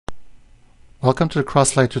Welcome to the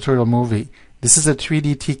Crosslight tutorial movie. This is a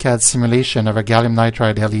 3D TCAD simulation of a gallium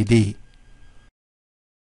nitride LED.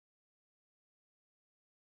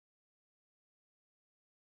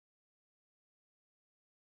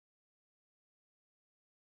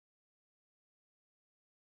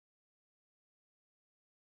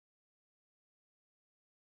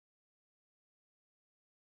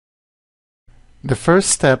 The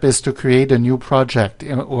first step is to create a new project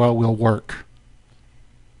or it will work.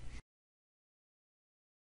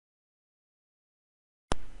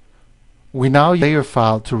 We now use a layer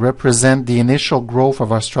file to represent the initial growth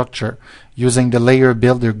of our structure using the Layer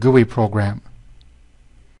Builder GUI program.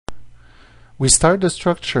 We start the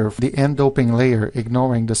structure for the end doping layer,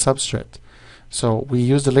 ignoring the substrate. So we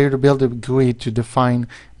use the Layer Builder GUI to define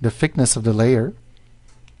the thickness of the layer,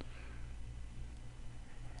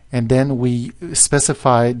 and then we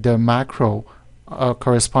specify the macro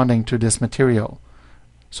corresponding to this material.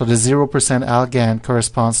 So the 0% AlGaN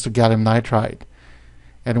corresponds to gallium nitride.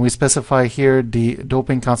 And we specify here the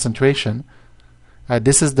doping concentration.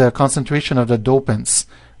 This is the concentration of the dopants,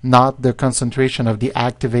 not the concentration of the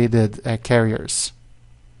activated carriers.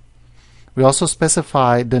 We also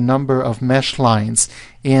specify the number of mesh lines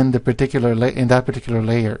in that particular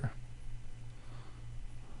layer.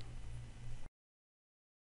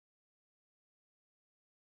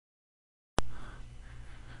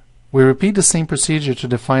 We repeat the same procedure to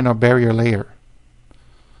define our barrier layer.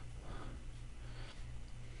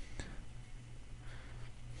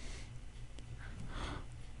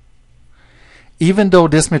 Even though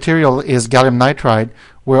this material is gallium nitride,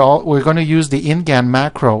 we're going to use the InGaN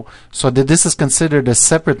macro so that this is considered a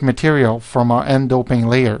separate material from our end doping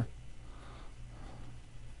layer.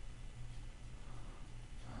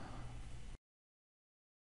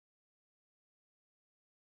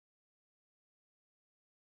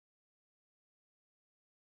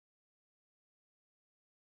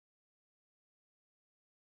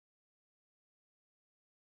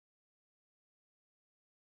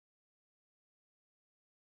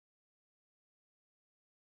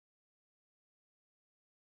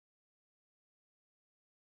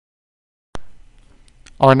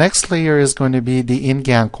 Our next layer is going to be the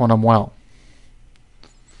InGaN quantum well.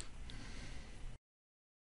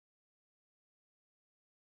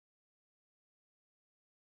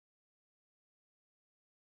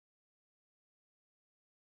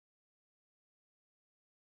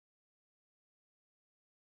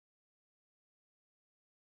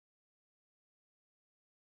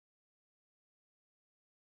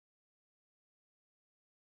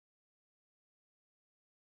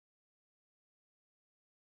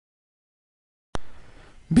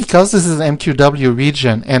 Because this is an MQW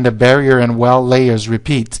region and the barrier and well layers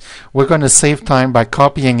repeat, we're going to save time by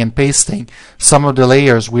copying and pasting some of the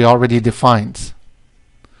layers we already defined.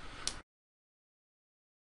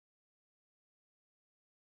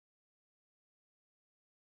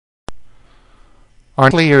 Our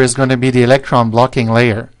next layer is going to be the electron blocking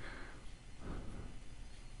layer.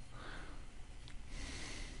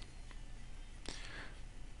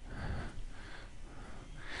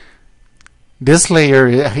 This layer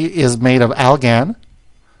is made of AlGaN,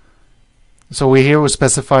 so we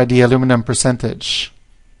specify the aluminum percentage.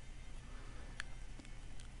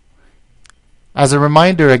 As a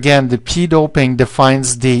reminder, again, the P doping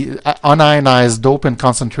defines the unionized dopant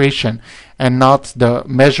concentration and not the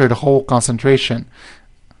measured hole concentration.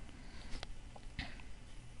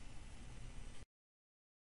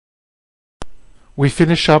 We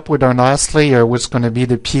finish up with our last layer, which is going to be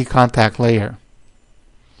the P contact layer.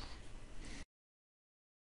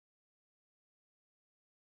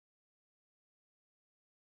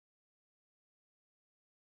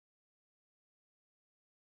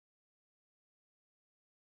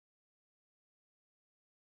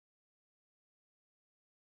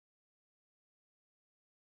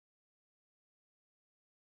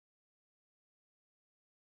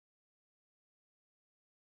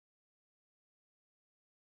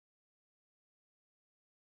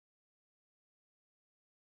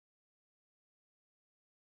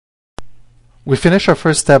 We finish our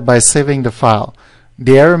first step by saving the file.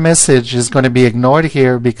 The error message is going to be ignored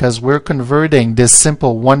here because we're converting this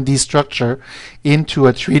simple 1D structure into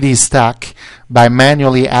a 3D stack by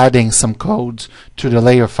manually adding some code to the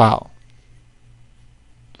layer file.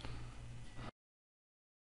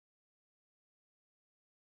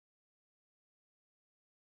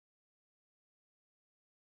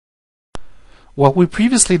 What we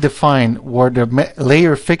previously defined were the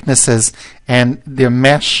layer thicknesses and the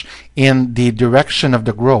mesh in the direction of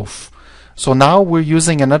the growth. So now we're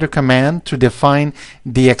using another command to define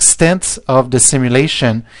the extent of the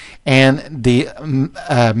simulation and the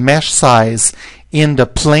mesh size in the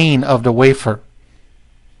plane of the wafer.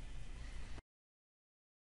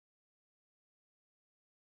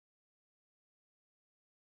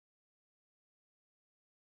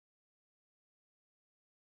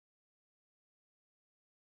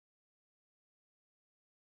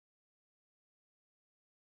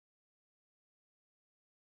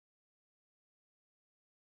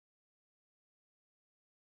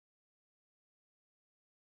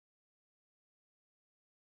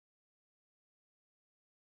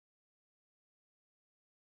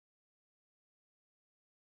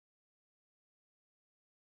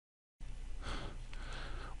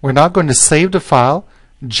 We're now going to save the file,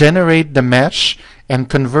 generate the mesh, and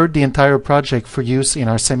convert the entire project for use in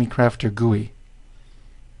our Semicrafter GUI.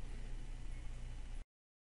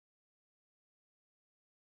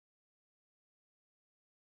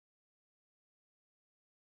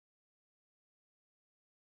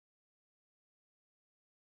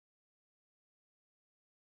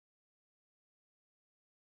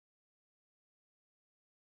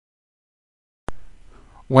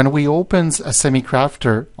 When we open a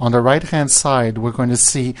Semicrafter, on the right hand side we're going to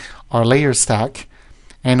see our layer stack,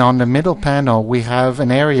 and on the middle panel we have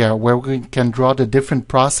an area where we can draw the different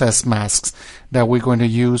process masks that we're going to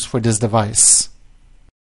use for this device.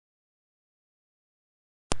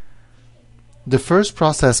 The first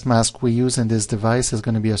process mask we use in this device is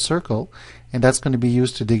going to be a circle, and that's going to be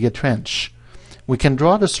used to dig a trench. We can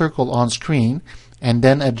draw the circle on screen and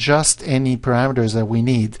then adjust any parameters that we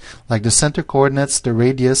need, like the center coordinates, the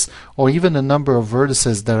radius, or even the number of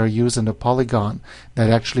vertices that are used in the polygon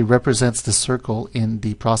that actually represents the circle in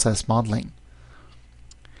the process modeling.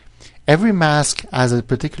 Every mask has a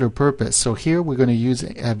particular purpose, so here we're going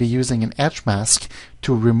to be using an etch mask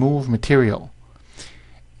to remove material.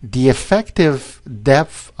 The effective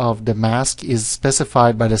depth of the mask is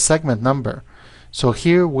specified by the segment number. So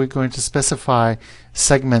here we're going to specify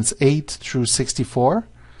segments 8 through 64,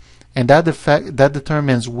 and that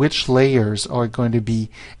determines which layers are going to be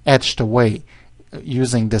etched away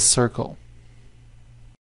using this circle.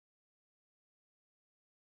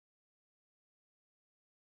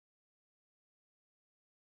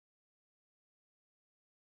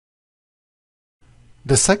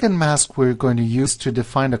 The second mask we're going to use to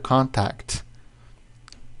define a contact.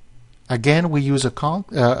 Again, we use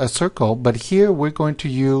a circle, but here we're going to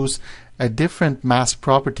use a different mask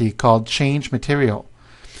property called change material.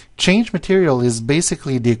 Change material is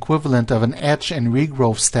basically the equivalent of an etch and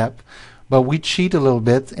regrowth step, but we cheat a little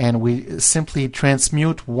bit and we simply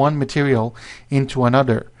transmute one material into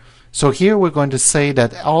another. So here we're going to say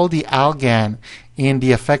that all the AlGaN in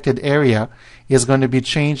the affected area is going to be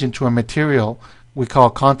changed into a material we call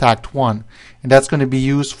contact 1, and that's going to be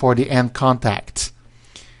used for the end contact.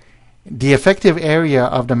 The effective area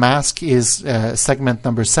of the mask is segment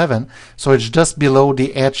number 7, so it's just below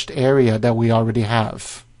the etched area that we already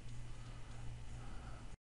have.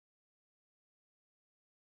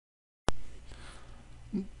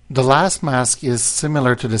 The last mask is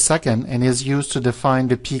similar to the second and is used to define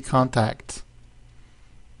the P contact.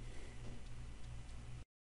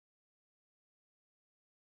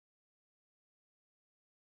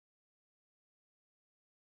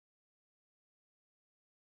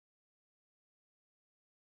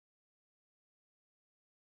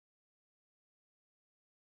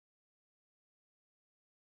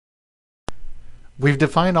 We've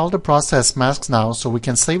defined all the process masks now, so we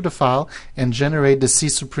can save the file and generate the C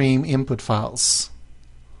Supreme input files.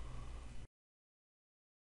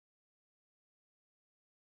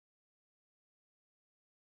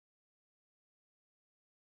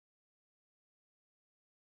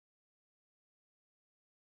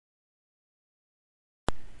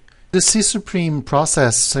 The C Supreme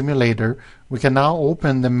process simulator, we can now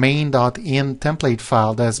open the main.in template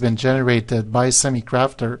file that has been generated by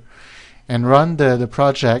Semicrafter and run the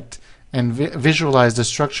project and visualize the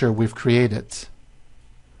structure we've created.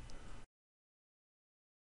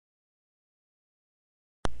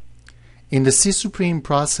 In the C Supreme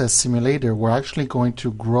process simulator, we're actually going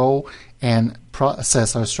to grow and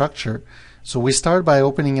process our structure. So we start by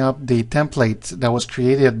opening up the template that was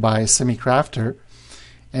created by Semicrafter,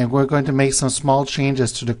 and we're going to make some small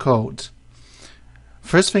changes to the code.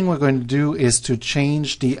 First thing we're going to do is to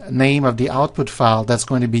change the name of the output file that's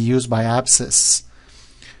going to be used by Apsys.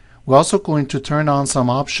 We're also going to turn on some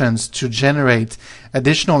options to generate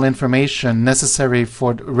additional information necessary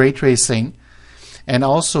for ray tracing, and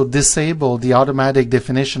also disable the automatic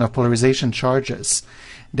definition of polarization charges.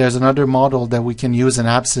 There's another model that we can use in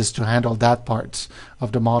Apsys to handle that part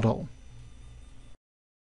of the model.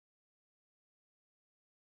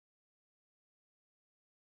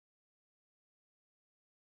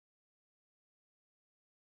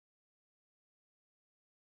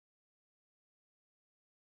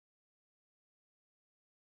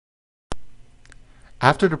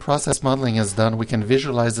 After the process modeling is done, we can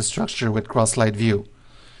visualize the structure with cross-slide view.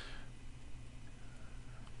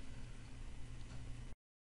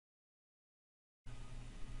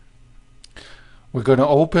 We're going to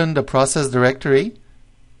open the process directory,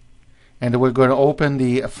 and we're going to open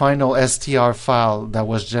the final str file that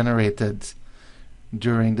was generated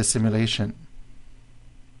during the simulation.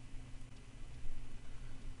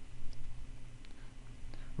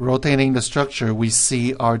 Rotating the structure, we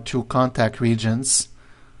see our two contact regions.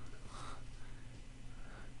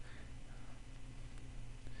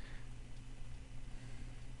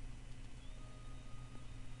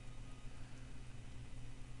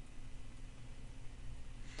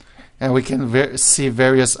 And we can see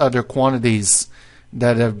various other quantities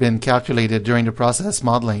that have been calculated during the process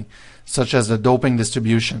modeling, such as the doping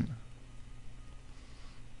distribution.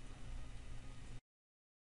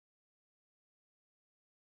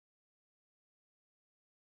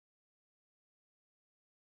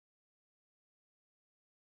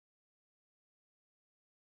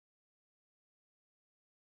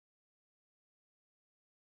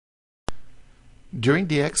 During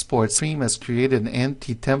the export, Stream has created an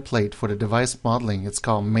empty template for the device modeling. It's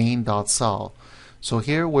called main.sol. So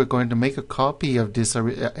here we're going to make a copy of this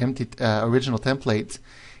empty original template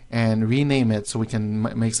and rename it so we can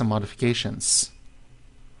make some modifications.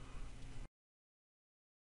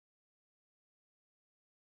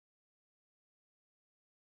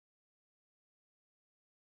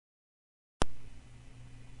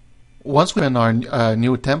 Once we're in our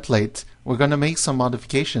new template, we're going to make some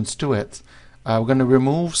modifications to it. We're going to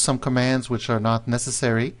remove some commands which are not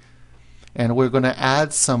necessary, and we're going to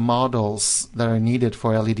add some models that are needed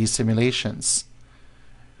for LED simulations.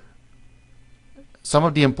 Some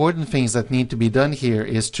of the important things that need to be done here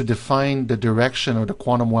is to define the direction of the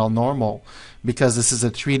quantum well normal, because this is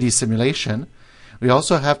a 3D simulation. We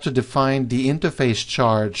also have to define the interface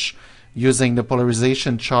charge using the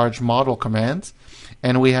polarization charge model command,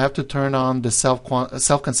 and we have to turn on the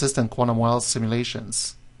self-consistent quantum well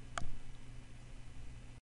simulations.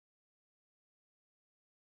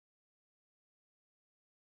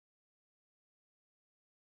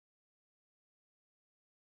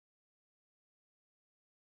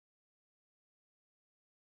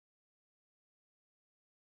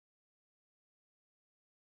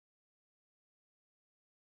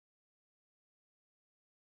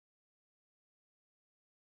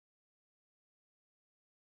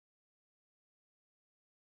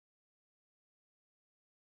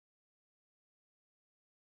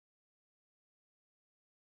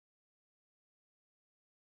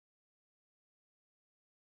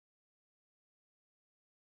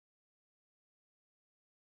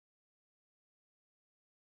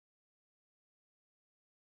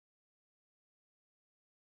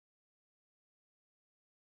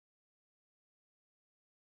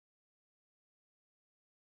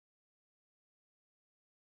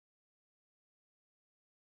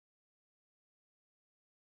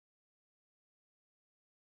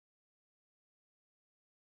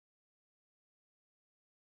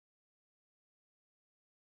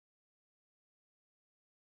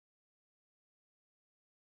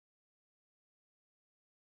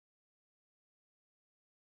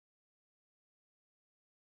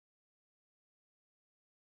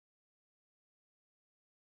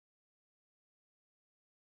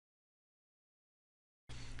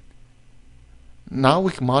 Now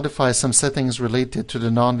we can modify some settings related to the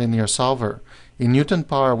nonlinear solver. In Newton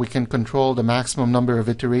power, we can control the maximum number of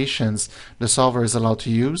iterations the solver is allowed to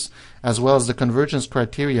use, as well as the convergence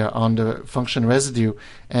criteria on the function residue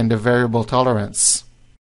and the variable tolerance.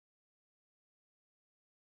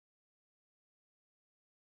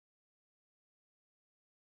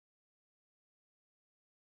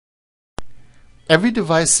 Every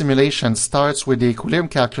device simulation starts with the equilibrium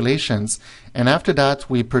calculations, and after that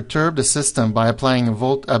we perturb the system by applying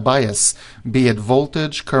a bias, be it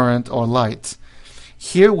voltage, current, or light.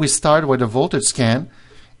 Here we start with a voltage scan,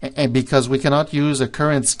 and because we cannot use a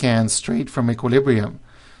current scan straight from equilibrium.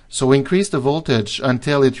 So we increase the voltage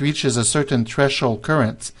until it reaches a certain threshold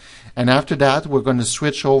current, and after that we're going to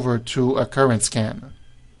switch over to a current scan.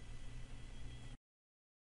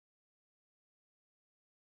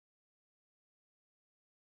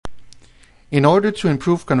 In order to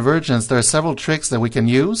improve convergence, there are several tricks that we can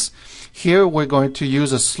use. Here we're going to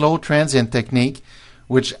use a slow transient technique,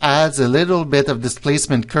 which adds a little bit of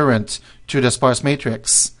displacement current to the sparse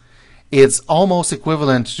matrix. It's almost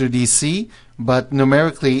equivalent to DC, but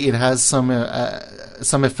numerically it has some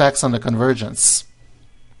effects on the convergence.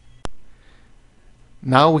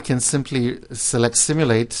 Now we can simply select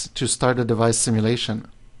Simulate to start the device simulation.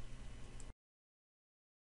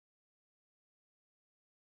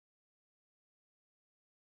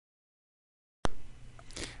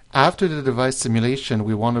 After the device simulation,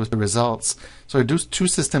 we want the results. So there's two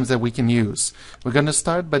systems that we can use. We're going to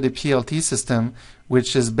start by the PLT system,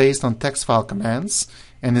 which is based on text file commands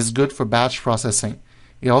and is good for batch processing.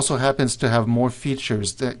 It also happens to have more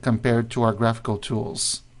features compared to our graphical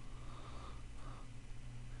tools.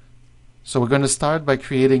 So we're going to start by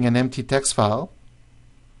creating an empty text file.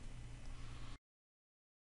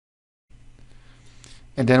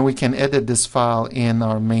 And then we can edit this file in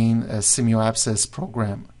our main SimuAccess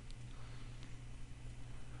program.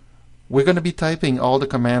 We're going to be typing all the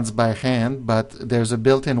commands by hand, but there's a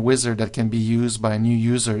built-in wizard that can be used by new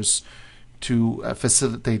users to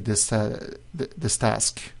facilitate this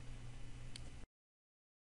task.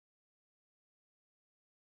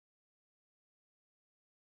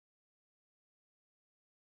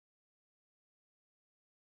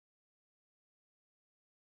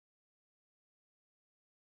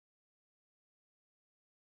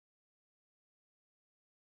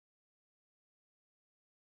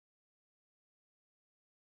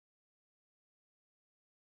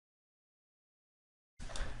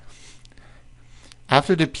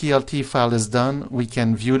 After the PLT file is done, we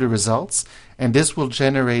can view the results, and this will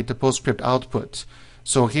generate the PostScript output.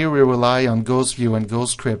 So here we rely on GhostView and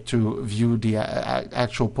GhostScript to view the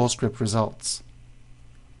actual PostScript results.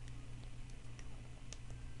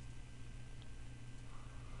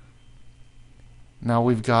 Now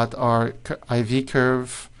we've got our IV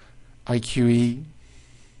curve, IQE,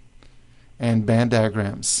 and band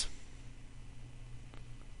diagrams.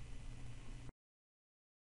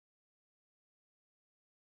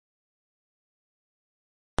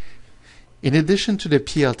 In addition to the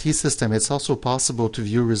PLT system, it's also possible to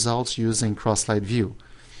view results using cross-slide view.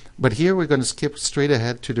 But here we're going to skip straight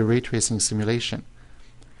ahead to the ray tracing simulation.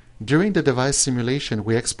 During the device simulation,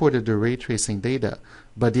 we exported the ray tracing data,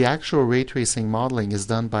 but the actual ray tracing modeling is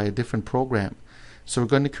done by a different program. So we're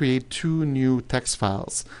going to create two new text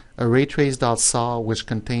files, a raytrace.saw, which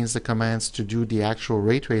contains the commands to do the actual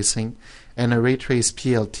ray tracing, and a raytrace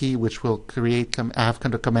PLT, which will create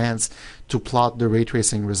the commands to plot the ray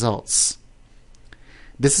tracing results.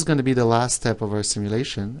 This is going to be the last step of our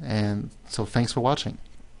simulation, and so thanks for watching.